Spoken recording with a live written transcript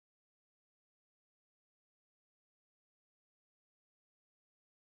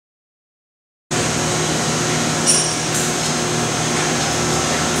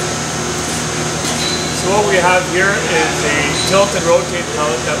we have here is a tilt and rotate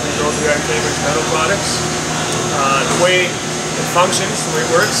pallet that we built here at Cambridge Metal Products. The way it functions, the way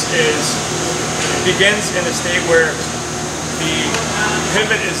it works is it begins in a state where the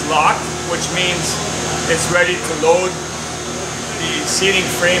pivot is locked, which means it's ready to load the seating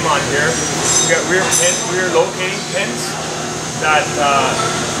frame on here. We got rear locating pins that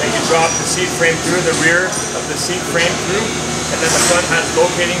you drop the seat frame through, the rear of the seat frame through, and then the front has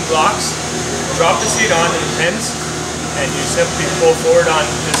locating blocks. Drop the seat on the pins, and you simply pull forward on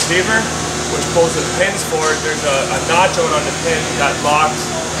this lever, which pulls the pins forward. There's a notch out on the pin that locks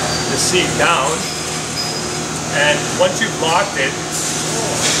the seat down, and once you've locked it,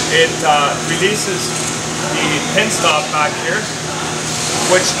 it releases the pin stop back here,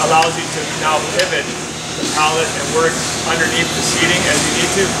 which allows you to now pivot the pallet and work underneath the seating as you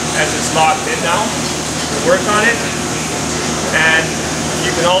need to, as it's locked in now. You can work on it, and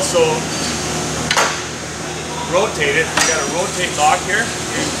you can also rotate it. You got a rotate lock here.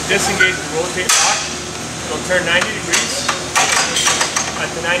 You disengage the rotate lock. It'll turn 90 degrees.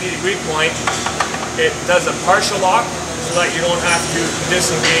 At the 90-degree point, it does a partial lock so that you don't have to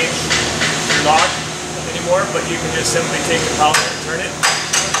disengage your lock anymore, but you can just simply take the pallet and turn it.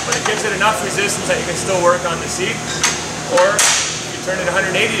 But it gives it enough resistance that you can still work on the seat. Or if you turn it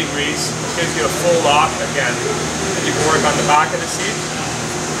 180 degrees, it gives you a full lock again, and you can work on the back of the seat.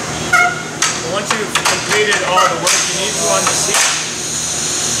 Once you've completed all the work you need to on the seat,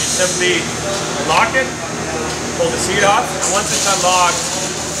 you simply lock it, pull the seat off, and once it's unlocked,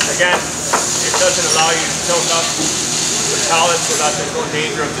 again, it doesn't allow you to tilt up the pallet so that there's no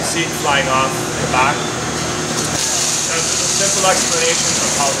danger of the seat flying off the back. That's a simple explanation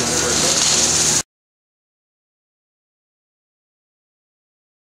of how this works.